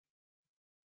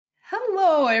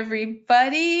Hello,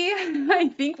 everybody.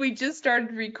 I think we just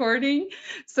started recording,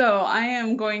 so I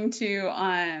am going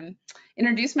to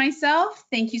introduce myself.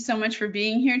 Thank you so much for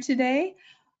being here today.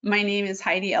 My name is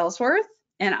Heidi Ellsworth,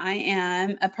 and I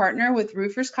am a partner with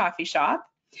Roofers Coffee Shop.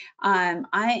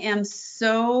 I am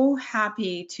so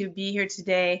happy to be here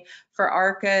today for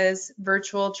ARCA's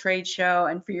virtual trade show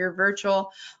and for your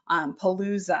virtual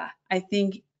Palooza. I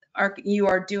think you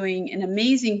are doing an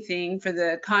amazing thing for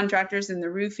the contractors and the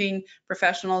roofing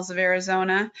professionals of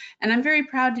Arizona, and I'm very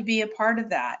proud to be a part of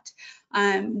that.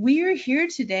 We are here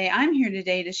today, I'm here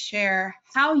today to share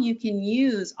how you can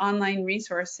use online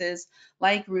resources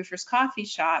like Roofers Coffee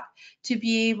Shop to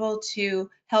be able to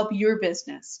help your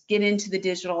business get into the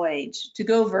digital age, to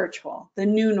go virtual, the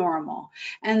new normal.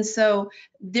 And so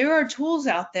there are tools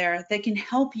out there that can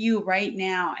help you right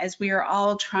now as we are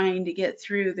all trying to get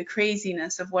through the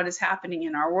craziness of what is happening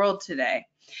in our world today.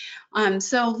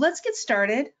 So let's get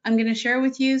started. I'm going to share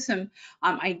with you some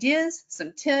ideas,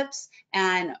 some tips,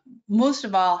 and most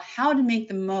of all, how to make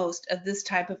the most of this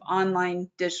type of online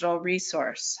digital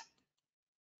resource.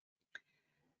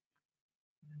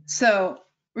 So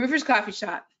Roofers Coffee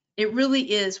Shop, it really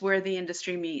is where the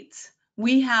industry meets.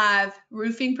 We have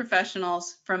roofing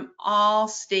professionals from all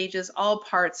stages, all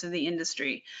parts of the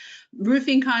industry.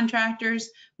 Roofing contractors,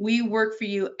 we work for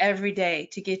you every day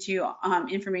to get you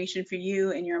information for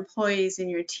you and your employees and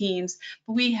your teams.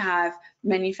 But we have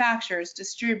manufacturers,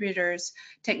 distributors,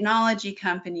 technology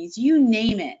companies, you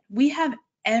name it. We have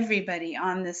everybody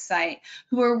on this site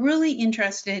who are really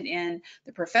interested in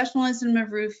the professionalism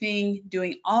of roofing,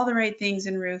 doing all the right things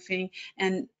in roofing,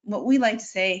 and what we like to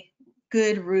say,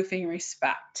 good roofing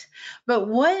respect. But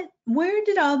where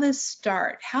did all this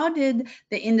start? How did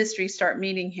the industry start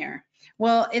meeting here?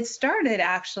 Well, it started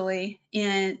actually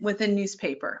with a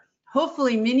newspaper.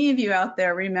 Hopefully many of you out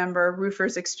there remember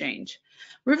Roofers Exchange.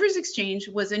 Roofers Exchange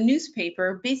was a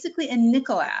newspaper, basically a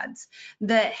nickel ads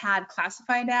that had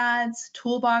classified ads,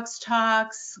 toolbox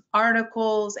talks,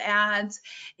 articles, ads.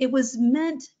 It was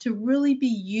meant to really be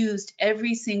used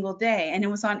every single day, and it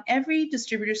was on every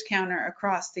distributor's counter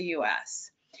across the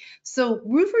US. So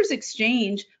Roofers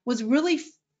Exchange was really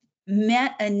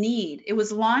met a need. It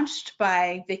was launched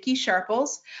by Vicki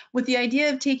Sharples with the idea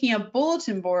of taking a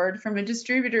bulletin board from a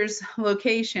distributor's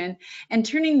location and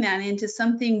turning that into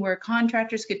something where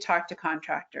contractors could talk to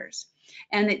contractors.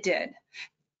 And it did,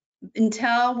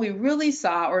 until we really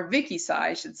saw, or Vicki saw,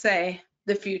 I should say,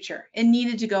 the future. It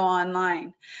needed to go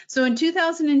online. So in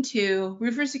 2002,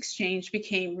 Roofers Exchange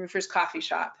became Roofers Coffee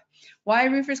Shop. Why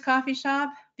Roofers Coffee Shop?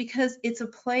 Because it's a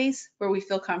place where we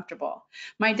feel comfortable.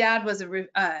 My dad was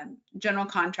a general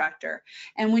contractor,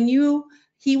 and when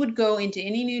he would go into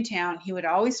any new town, he would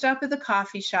always stop at the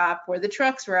coffee shop where the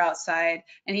trucks were outside,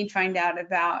 and he'd find out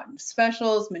about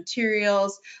specials,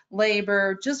 materials,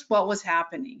 labor, just what was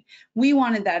happening. We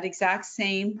wanted that exact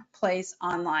same place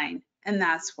online, and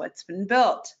that's what's been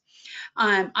built.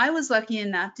 I was lucky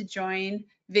enough to join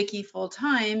Vicki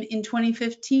full-time in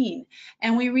 2015,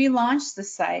 and we relaunched the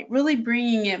site, really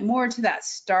bringing it more to that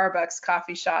Starbucks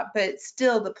coffee shop, but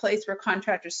still the place where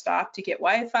contractors stop to get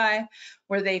Wi-Fi,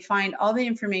 where they find all the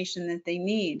information that they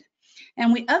need.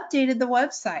 And we updated the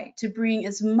website to bring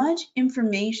as much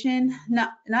information,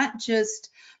 not just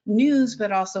news,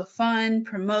 but also fun,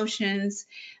 promotions,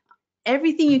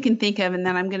 everything you can think of, and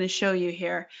that I'm going to show you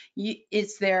here,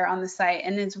 it's there on the site,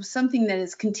 and it's something that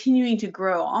is continuing to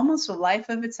grow, almost a life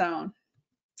of its own.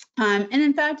 And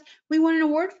in fact, we won an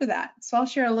award for that, so I'll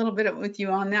share a little bit with you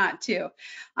on that too.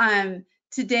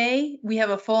 Today, we have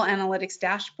a full analytics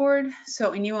dashboard,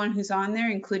 so anyone who's on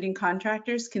there, including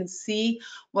contractors, can see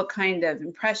what kind of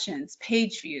impressions,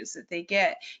 page views that they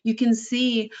get. You can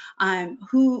see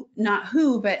not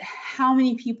who, but how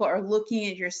many people are looking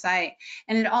at your site.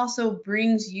 And it also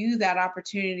brings you that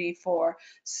opportunity for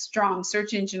strong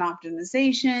search engine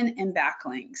optimization and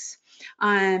backlinks.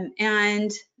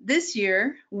 And this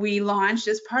year, we launched,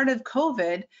 as part of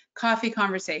COVID, Coffee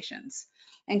Conversations.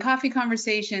 And Coffee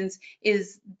Conversations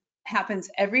happens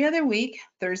every other week,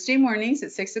 Thursday mornings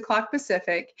at 6 o'clock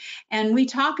Pacific, and we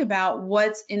talk about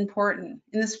what's important.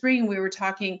 In the spring, we were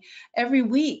talking every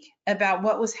week about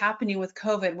what was happening with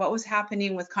COVID, what was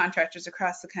happening with contractors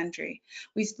across the country.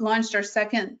 We launched our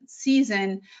second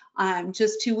season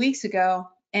just 2 weeks ago,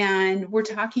 and we're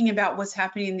talking about what's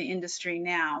happening in the industry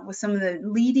now with some of the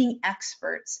leading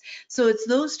experts. So it's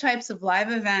those types of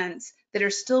live events that are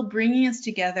still bringing us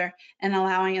together and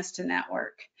allowing us to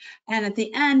network. And at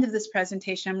the end of this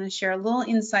presentation, I'm going to share a little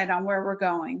insight on where we're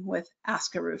going with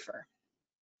Ask a Roofer.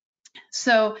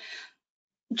 So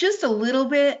Just a little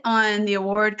bit on the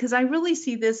award, because I really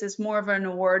see this as more of an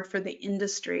award for the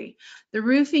industry. The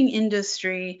roofing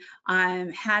industry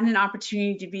had an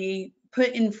opportunity to be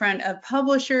put in front of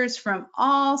publishers from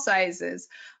all sizes,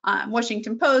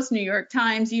 Washington Post, New York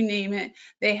Times, you name it.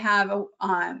 They have,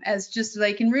 as just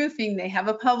like in roofing, they have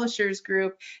a publishers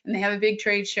group and they have a big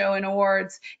trade show and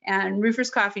awards. And Roofers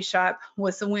Coffee Shop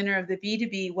was the winner of the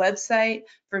B2B website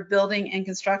for building and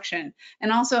construction,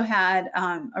 and also had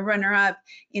a runner-up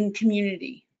in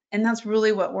community. And that's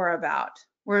really what we're about.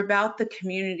 We're about the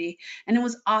community. And it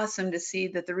was awesome to see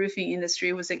that the roofing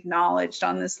industry was acknowledged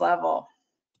on this level.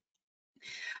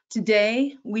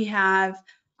 Today, we have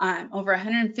over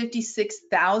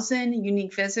 156,000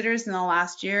 unique visitors in the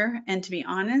last year. And to be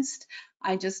honest,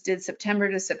 I just did September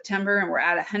to September and we're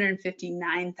at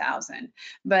 159,000.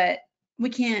 But we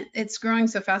can't, it's growing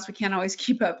so fast, we can't always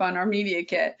keep up on our media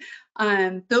kit.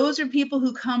 Those are people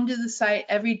who come to the site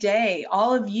every day.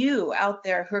 All of you out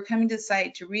there who are coming to the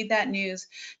site to read that news,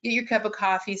 get your cup of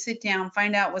coffee, sit down,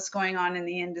 find out what's going on in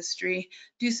the industry,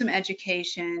 do some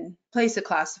education, place a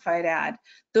classified ad.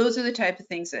 Those are the type of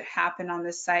things that happen on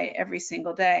this site every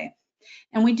single day.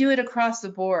 And we do it across the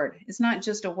board. It's not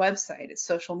just a website, it's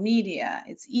social media,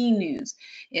 it's e-news,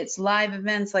 it's live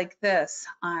events like this.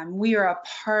 We are a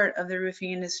part of the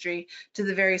roofing industry to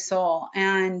the very soul.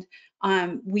 And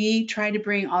we try to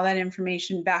bring all that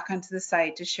information back onto the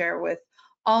site to share with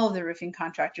all of the roofing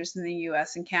contractors in the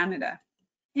US and Canada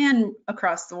and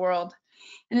across the world.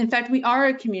 And in fact, we are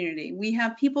a community. We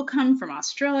have people come from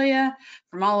Australia,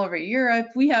 from all over Europe.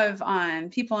 We have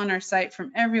people on our site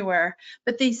from everywhere,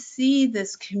 but they see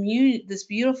this community, this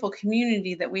beautiful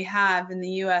community that we have in the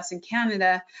US and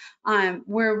Canada,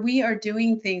 where we are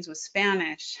doing things with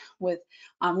Spanish, with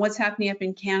what's happening up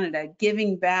in Canada,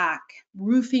 giving back,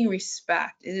 roofing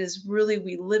respect. It is really,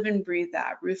 we live and breathe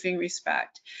that, roofing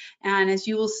respect. And as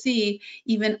you will see,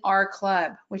 even our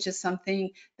club, which is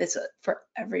something that's for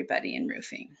everybody in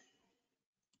roofing.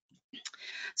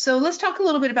 So let's talk a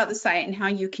little bit about the site and how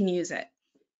you can use it.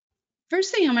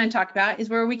 First thing I'm going to talk about is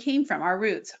where we came from, our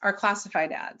roots, our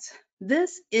classified ads.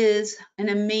 This is an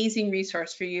amazing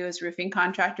resource for you as roofing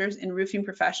contractors and roofing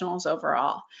professionals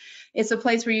overall. It's a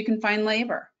place where you can find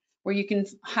labor, where you can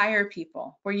hire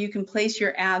people, where you can place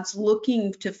your ads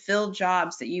looking to fill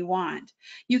jobs that you want.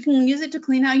 You can use it to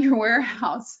clean out your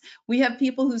warehouse. We have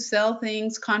people who sell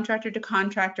things contractor to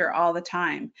contractor all the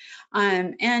time.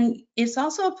 And it's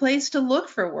also a place to look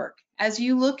for work. As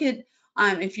you look at,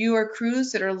 if you are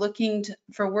crews that are looking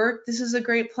for work, this is a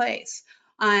great place.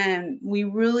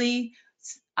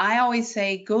 I always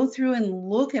say, go through and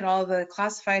look at all the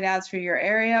classified ads for your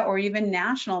area or even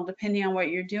national, depending on what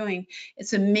you're doing.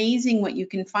 It's amazing what you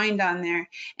can find on there.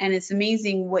 And it's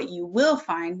amazing what you will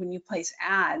find when you place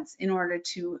ads in order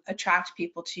to attract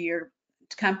people to your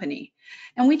company.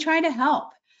 And we try to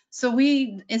help. So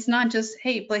it's not just,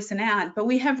 hey, place an ad, but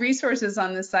we have resources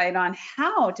on the site on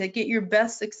how to get your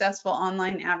best successful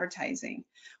online advertising.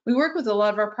 We work with a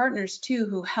lot of our partners too,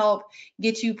 who help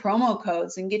get you promo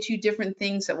codes and get you different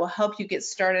things that will help you get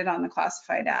started on the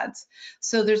classified ads.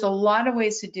 So there's a lot of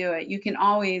ways to do it. You can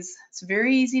always, it's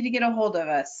very easy to get a hold of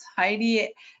us.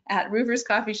 Heidi at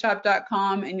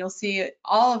rooferscoffeeshop.com, and you'll see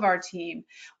all of our team.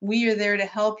 We are there to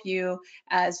help you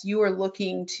as you are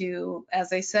looking to,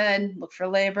 as I said, look for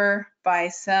labor, buy,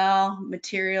 sell,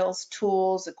 materials,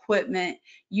 tools, equipment,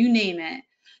 you name it.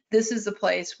 This is a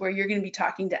place where you're going to be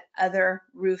talking to other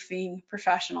roofing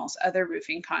professionals, other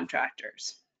roofing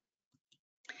contractors.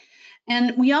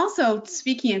 And we also,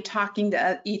 speaking of talking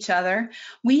to each other,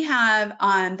 we have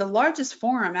the largest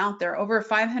forum out there, over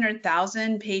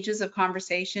 500,000 pages of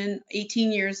conversation,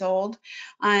 18 years old.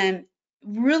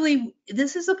 Really,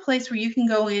 this is a place where you can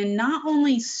go in, not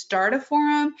only start a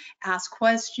forum, ask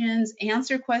questions,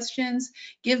 answer questions,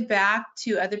 give back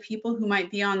to other people who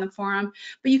might be on the forum,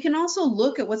 but you can also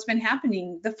look at what's been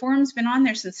happening. The forum's been on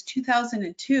there since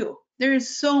 2002. There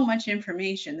is so much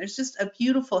information. There's just a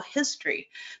beautiful history.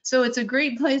 So it's a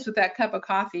great place with that cup of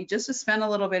coffee just to spend a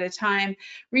little bit of time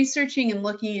researching and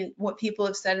looking at what people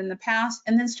have said in the past,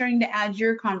 and then starting to add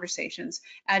your conversations,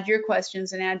 add your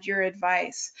questions, and add your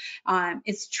advice.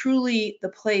 It's truly the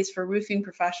place for roofing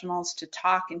professionals to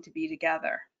talk and to be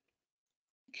together.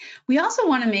 We also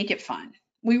want to make it fun.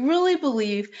 We really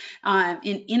believe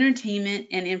in entertainment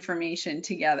and information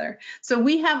together. So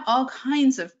we have all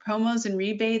kinds of promos and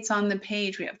rebates on the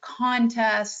page. We have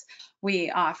contests,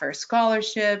 we offer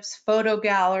scholarships, photo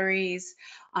galleries,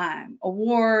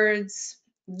 awards,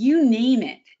 you name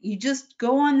it. You just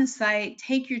go on the site,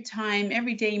 take your time.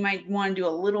 Every day you might want to do a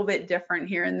little bit different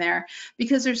here and there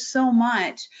because there's so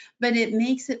much, but it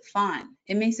makes it fun.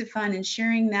 It makes it fun, and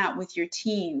sharing that with your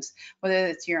teams, whether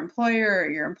it's your employer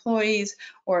or your employees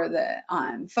or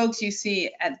the folks you see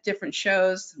at different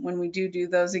shows when we do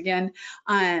those again.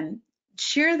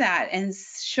 Share that and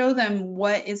show them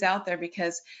what is out there,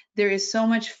 because there is so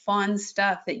much fun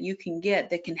stuff that you can get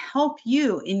that can help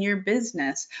you in your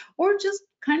business or just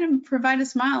kind of provide a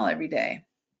smile every day.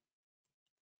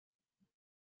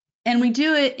 And we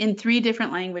do it in 3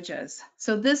 different languages.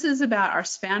 So this is about our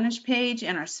Spanish page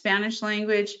and our Spanish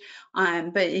language.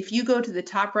 But if you go to the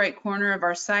top right corner of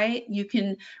our site, you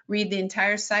can read the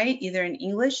entire site either in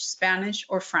English, Spanish,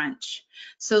 or French.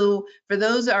 So for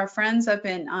those our friends up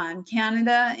in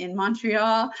Canada, in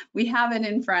Montreal, we have it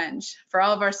in French. For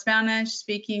all of our Spanish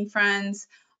speaking friends,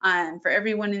 for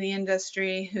everyone in the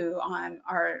industry who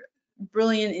are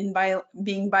brilliant in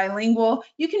being bilingual,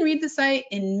 you can read the site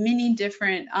in many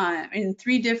different, in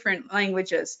 3 different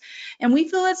languages. And we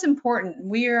feel that's important.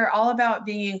 We are all about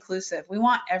being inclusive. We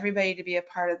want everybody to be a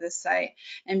part of this site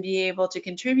and be able to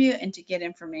contribute and to get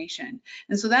information.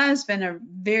 And so that has been a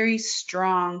very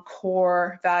strong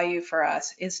core value for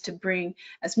us, is to bring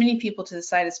as many people to the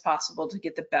site as possible to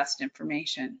get the best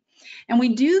information. And we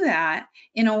do that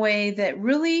in a way that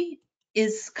really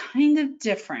is kind of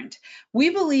different.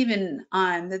 We believe in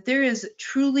that there is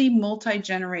truly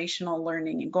multi-generational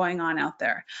learning going on out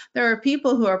there. There are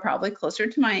people who are probably closer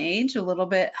to my age, a little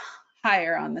bit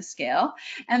higher on the scale,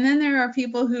 and then there are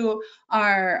people who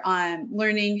are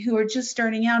learning who are just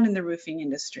starting out in the roofing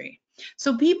industry.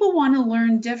 So people want to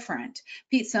learn different.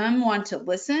 Some want to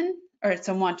listen, or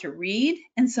some want to read,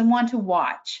 and some want to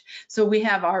watch. So we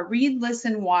have our read,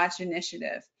 listen, watch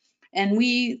initiative. And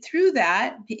we, through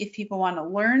that, if people want to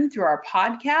learn through our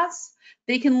podcasts,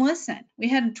 they can listen. We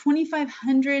had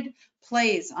 2,500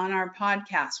 plays on our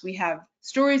podcast. We have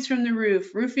Stories from the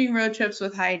Roof, Roofing Road Trips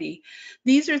with Heidi.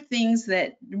 These are things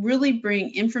that really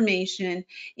bring information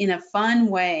in a fun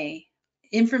way,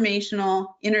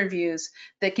 informational interviews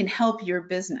that can help your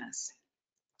business.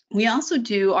 We also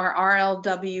do our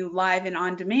RLW live and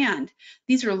on demand.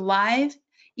 These are live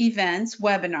events,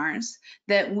 webinars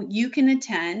that you can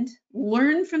attend,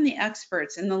 learn from the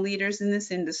experts and the leaders in this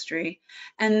industry,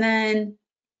 and then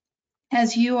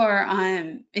as you are,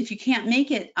 if you can't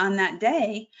make it on that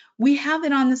day, we have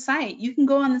it on the site. You can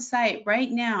go on the site right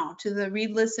now to the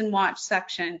Read, Listen, Watch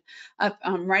section, up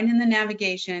right in the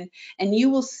navigation, and you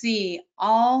will see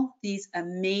all these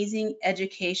amazing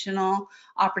educational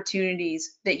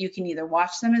opportunities that you can either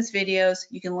watch them as videos,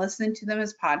 you can listen to them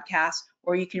as podcasts,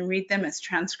 or you can read them as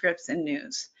transcripts and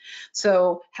news.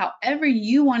 So however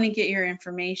you want to get your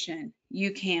information,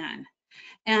 you can.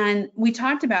 And we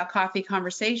talked about coffee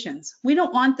conversations. We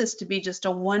don't want this to be just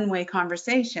a one-way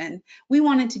conversation. We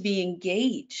want it to be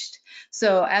engaged.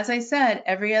 So as I said,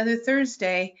 every other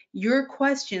Thursday, your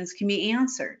questions can be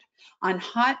answered on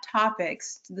hot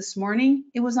topics. This morning,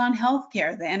 it was on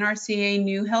healthcare, the NRCA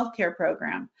new healthcare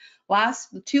program.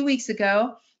 2 weeks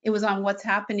ago, it was on what's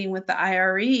happening with the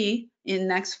IRE in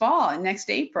next fall and next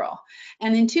April.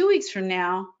 And in 2 weeks from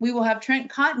now, we will have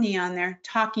Trent Cotney on there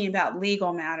talking about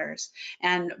legal matters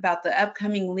and about the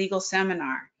upcoming legal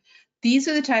seminar. These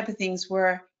are the type of things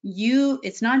where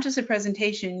it's not just a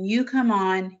presentation, you come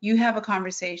on, you have a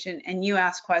conversation, and you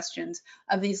ask questions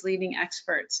of these leading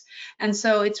experts. And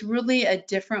so it's really a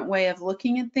different way of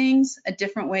looking at things, a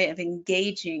different way of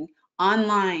engaging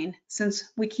online,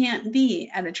 since we can't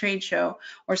be at a trade show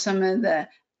or some of the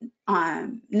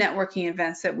networking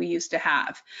events that we used to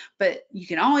have, but you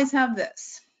can always have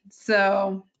this.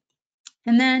 So,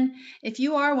 and then if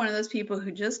you are one of those people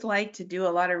who just like to do a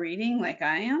lot of reading like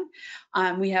I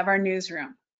am, we have our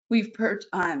newsroom. We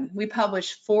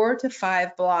publish 4 to 5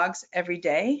 blogs every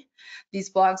day.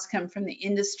 These blogs come from the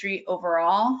industry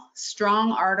overall,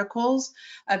 strong articles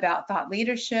about thought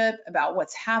leadership, about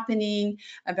what's happening,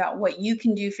 about what you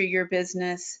can do for your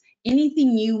business.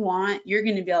 Anything you want, you're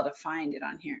going to be able to find it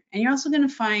on here. And you're also going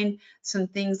to find some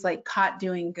things like Caught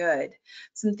Doing Good,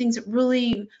 some things that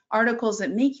really, articles that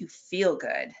make you feel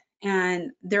good.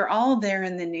 And they're all there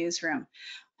in the newsroom.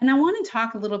 And I want to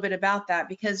talk a little bit about that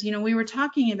because, you know, we were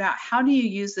talking about how do you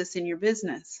use this in your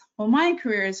business? Well, my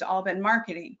career has all been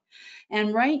marketing.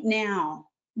 And right now,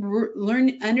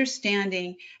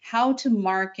 understanding how to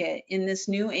market in this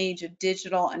new age of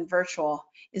digital and virtual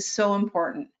is so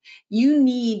important. You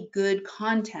need good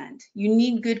content. You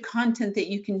need good content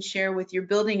that you can share with your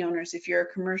building owners if you're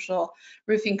a commercial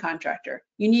roofing contractor.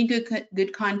 You need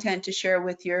good content to share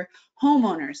with your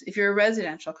homeowners if you're a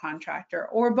residential contractor,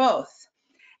 or both.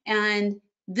 And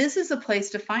this is a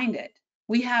place to find it.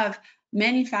 We have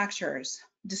manufacturers,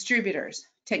 distributors,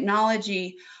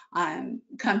 technology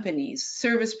companies,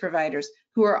 service providers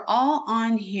who are all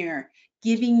on here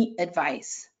giving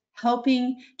advice,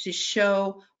 helping to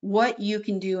show what you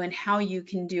can do and how you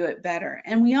can do it better.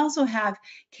 And we also have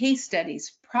case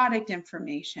studies, product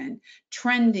information,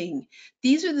 trending.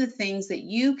 These are the things that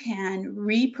you can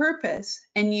repurpose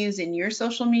and use in your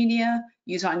social media,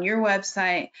 use on your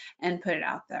website, and put it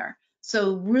out there.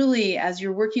 So really, as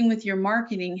you're working with your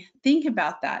marketing, think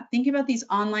about that. Think about these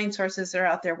online sources that are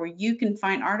out there where you can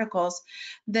find articles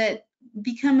that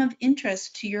become of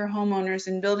interest to your homeowners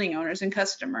and building owners and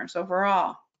customers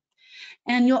overall.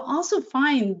 And you'll also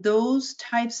find those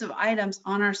types of items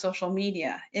on our social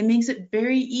media. It makes it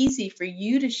very easy for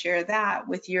you to share that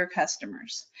with your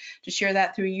customers, to share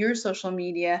that through your social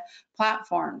media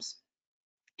platforms.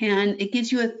 And it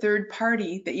gives you a third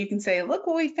party that you can say, look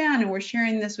what we found, and we're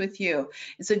sharing this with you.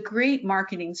 It's a great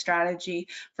marketing strategy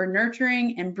for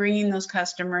nurturing and bringing those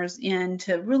customers in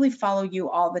to really follow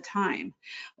you all the time.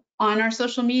 On our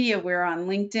social media, we're on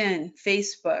LinkedIn,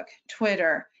 Facebook,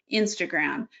 Twitter,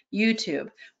 Instagram, YouTube.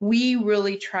 We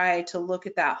really try to look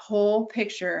at that whole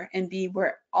picture and be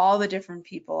where all the different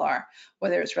people are,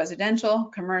 whether it's residential,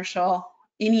 commercial,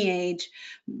 any age.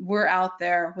 We're out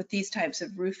there with these types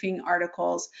of roofing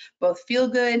articles, both feel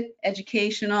good,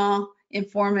 educational,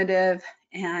 informative,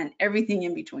 and everything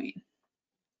in between.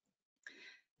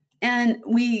 And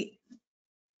we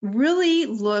really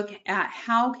look at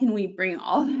how can we bring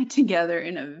all that together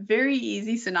in a very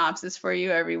easy synopsis for you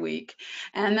every week.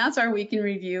 And that's our Week in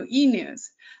Review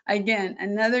e-news. Again,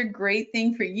 another great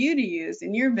thing for you to use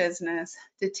in your business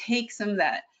to take some of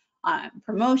that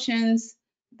promotions,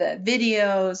 the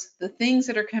videos, the things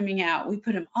that are coming out. We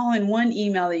put them all in one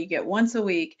email that you get once a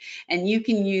week, and you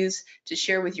can use to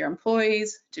share with your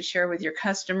employees, to share with your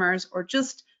customers, or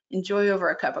just enjoy over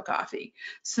a cup of coffee.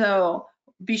 So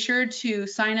be sure to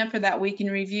sign up for that Week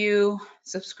in Review,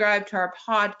 subscribe to our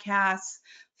podcasts,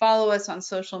 follow us on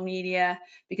social media,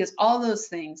 because all those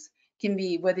things can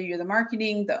be, whether you're the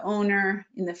marketing, the owner,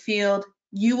 in the field,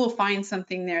 you will find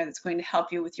something there that's going to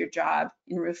help you with your job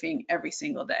in roofing every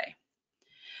single day.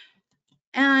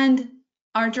 And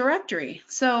our directory.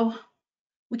 So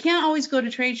we can't always go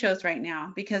to trade shows right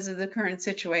now because of the current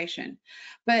situation,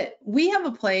 but we have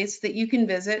a place that you can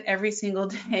visit every single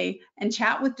day and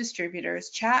chat with distributors,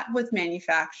 chat with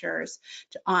manufacturers,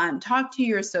 talk to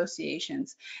your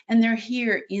associations, and they're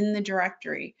here in the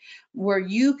directory where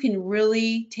you can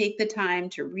really take the time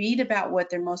to read about what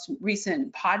their most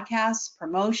recent podcasts,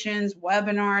 promotions,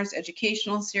 webinars,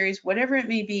 educational series, whatever it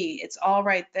may be, it's all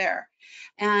right there.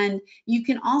 And you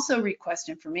can also request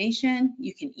information,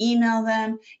 you can email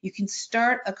them, you can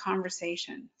start a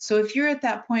conversation. So if you're at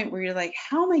that point where you're like,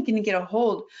 how am I going to get a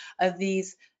hold of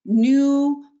these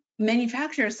new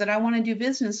manufacturers that I want to do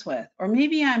business with? Or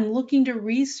maybe I'm looking to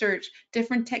research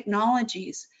different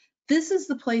technologies. This is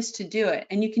the place to do it.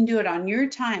 And you can do it on your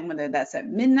time, whether that's at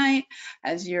midnight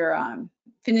as you're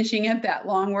finishing up that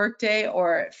long work day,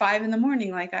 or at 5 in the morning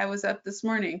like I was up this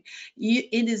morning.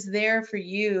 It is there for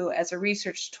you as a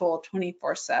research tool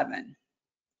 24/7.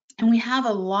 And we have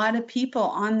a lot of people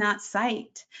on that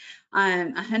site.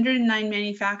 109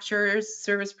 manufacturers,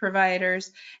 service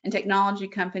providers, and technology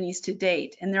companies to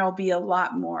date, and there will be a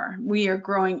lot more. We are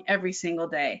growing every single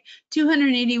day.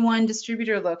 281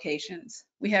 distributor locations.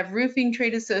 We have roofing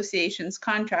trade associations,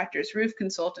 contractors, roof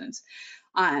consultants,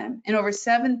 and over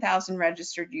 7,000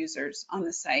 registered users on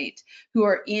the site who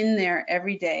are in there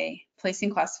every day,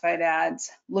 placing classified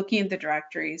ads, looking at the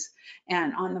directories,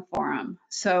 and on the forum.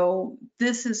 So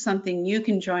this is something you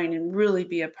can join and really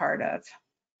be a part of.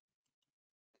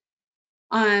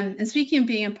 And speaking of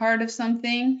being a part of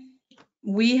something,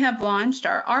 we have launched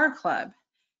our ARCA Club.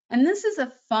 And this is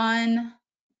a fun,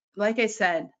 like I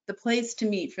said, the place to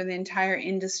meet for the entire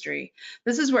industry.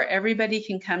 This is where everybody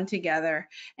can come together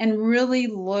and really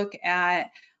look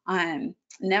at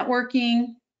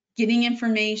networking, getting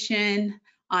information.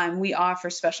 We offer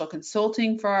special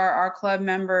consulting for our club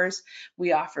members.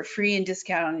 We offer free and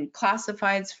discounted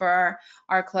classifieds for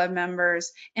our club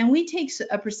members. And we take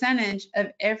a percentage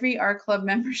of every our club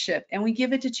membership and we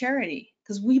give it to charity,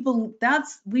 because we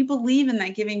believe in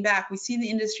that giving back. We see the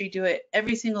industry do it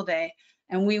every single day,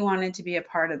 and we wanted to be a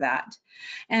part of that.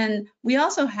 And we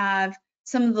also have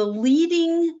some of the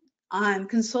leading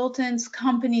consultants,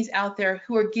 companies out there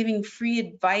who are giving free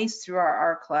advice through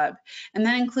our club. And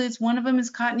that includes, one of them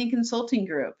is Cottney Consulting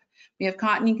Group. We have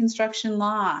Cottney Construction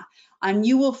Law.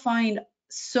 You will find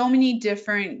so many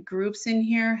different groups in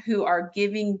here who are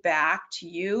giving back to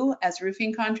you as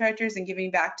roofing contractors and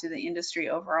giving back to the industry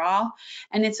overall.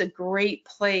 And it's a great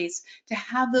place to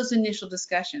have those initial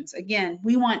discussions. Again,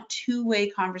 we want two-way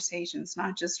conversations,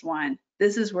 not just one.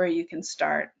 This is where you can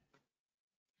start.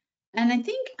 And I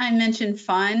think I mentioned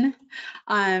fun.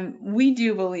 We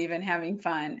do believe in having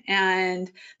fun. And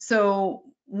so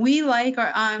we like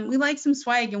we like some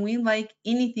swag, and we like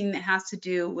anything that has to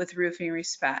do with roofing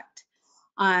respect.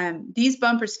 These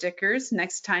bumper stickers,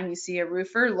 next time you see a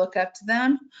roofer, look up to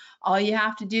them. All you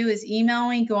have to do is email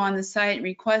me, go on the site,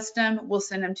 request them. We'll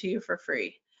send them to you for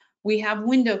free. We have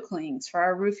window clings for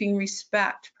our Roofing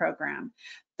Respect program.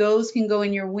 Those can go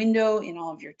in your window, in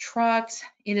all of your trucks.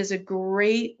 It is a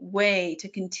great way to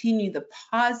continue the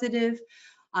positive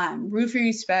roofing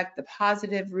respect, the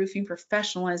positive roofing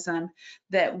professionalism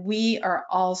that we are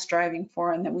all striving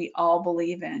for and that we all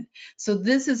believe in. So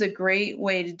this is a great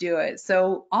way to do it.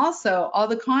 So also all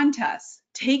the contests,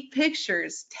 take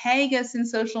pictures, tag us in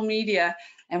social media,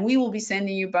 and we will be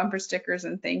sending you bumper stickers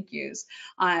and thank yous.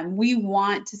 We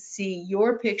want to see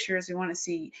your pictures. We want to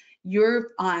see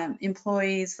your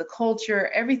employees, the culture,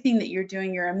 everything that you're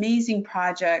doing, your amazing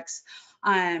projects.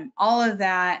 All of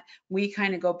that, we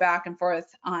kind of go back and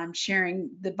forth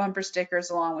sharing the bumper stickers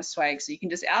along with swag. So you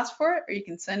can just ask for it or you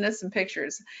can send us some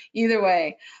pictures. Either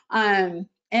way.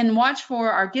 And watch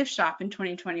for our gift shop in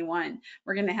 2021.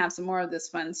 We're going to have some more of this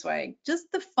fun swag,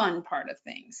 just the fun part of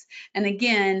things. And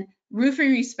again,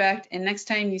 roofing respect, and next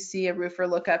time you see a roofer,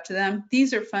 look up to them.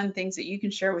 These are fun things that you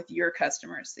can share with your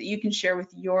customers, that you can share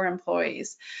with your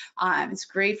employees. It's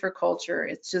great for culture.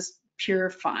 It's just pure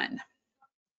fun.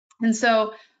 And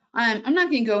so I'm not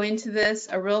going to go into this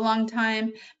a real long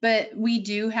time, but we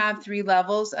do have 3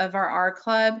 levels of our R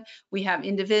Club. We have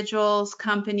individuals,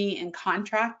 company, and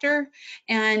contractor.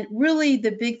 And really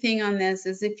the big thing on this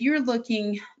is if you're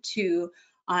looking to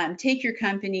take your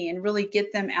company and really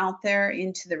get them out there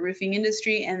into the roofing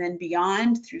industry and then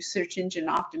beyond through search engine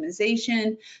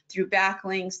optimization, through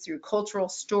backlinks, through cultural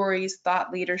stories,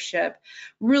 thought leadership.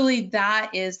 Really,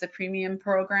 that is the premium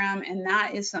program, and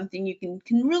that is something you can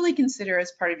really consider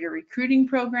as part of your recruiting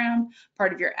program,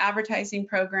 part of your advertising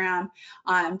program,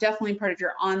 definitely part of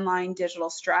your online digital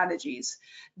strategies.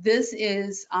 This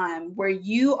is where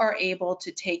you are able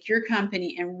to take your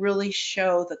company and really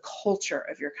show the culture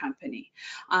of your company.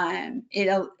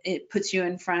 It puts you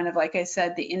in front of, like I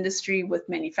said, the industry with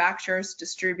manufacturers,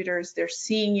 distributors. They're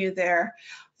seeing you there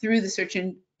through the search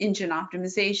engine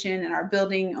optimization and our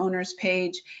building owners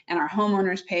page and our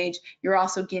homeowners page. You're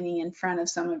also getting in front of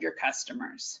some of your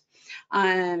customers.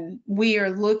 We are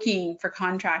looking for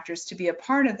contractors to be a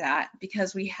part of that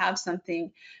because we have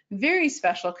something very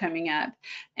special coming up,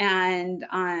 and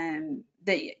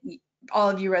that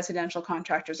all of you residential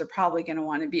contractors are probably going to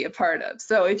want to be a part of.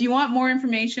 So if you want more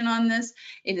information on this,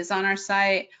 it is on our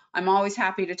site. I'm always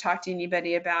happy to talk to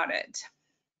anybody about it.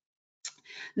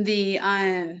 The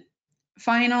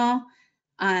final,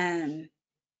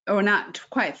 or not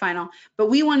quite final,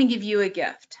 but we want to give you a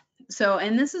gift. So,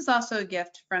 and this is also a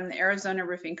gift from the Arizona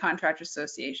Roofing Contractor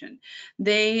Association.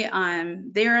 They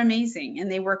are amazing,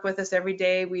 and they work with us every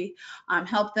day. We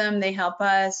help them, they help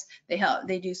us,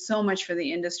 they do so much for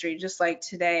the industry, just like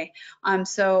today.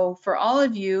 So for all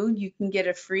of you, you can get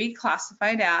a free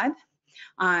classified ad.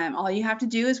 All you have to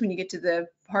do is when you get to the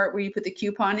part where you put the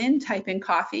coupon in, type in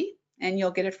coffee, and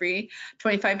you'll get a free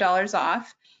 $25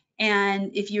 off.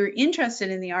 And if you're interested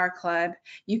in the R Club,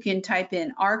 you can type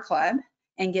in R Club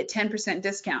and get 10%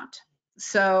 discount.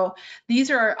 So these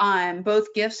are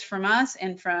both gifts from us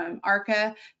and from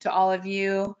ARCA to all of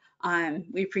you.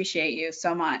 We appreciate you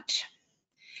so much.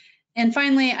 And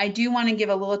finally, I do want to give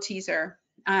a little teaser.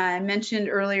 I mentioned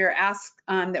earlier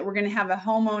that we're going to have a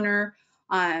homeowner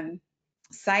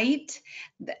site.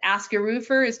 The Ask a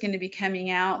Roofer is going to be coming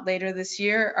out later this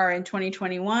year or in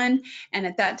 2021. And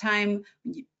at that time,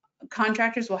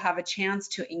 contractors will have a chance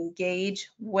to engage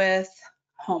with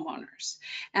homeowners.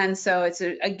 And so it's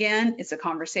a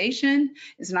conversation,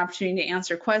 it's an opportunity to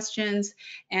answer questions,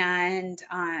 and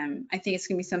I think it's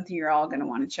gonna be something you're all gonna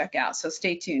wanna check out. So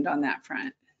stay tuned on that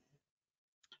front.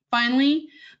 Finally,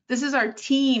 this is our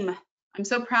team. I'm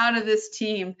so proud of this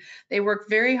team. They work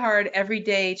very hard every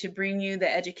day to bring you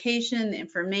the education, the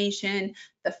information,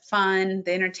 the fun,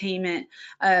 the entertainment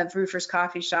of Roofer's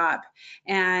Coffee Shop.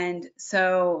 And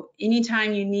so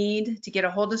anytime you need to get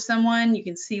a hold of someone, you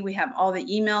can see we have all the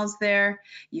emails there.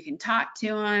 You can talk to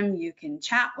them, you can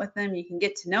chat with them, you can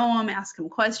get to know them, ask them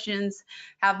questions,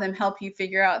 have them help you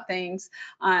figure out things.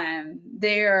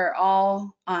 They are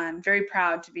all very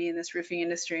proud to be in this roofing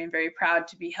industry and very proud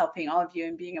to be helping all of you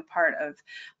and being a part of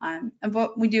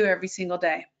what we do every single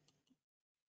day.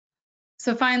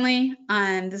 So finally,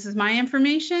 this is my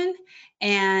information,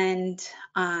 and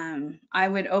I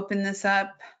would open this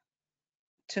up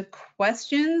to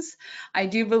questions, I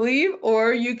do believe,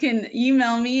 or you can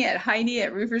email me at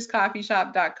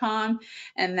heidi@rooferscoffeeshop.com,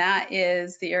 and that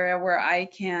is the area where I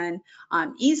can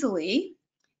easily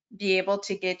be able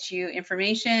to get you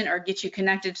information or get you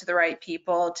connected to the right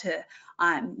people to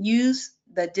use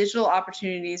the digital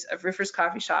opportunities of Roofer's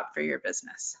Coffee Shop for your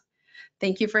business.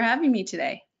 Thank you for having me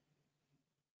today.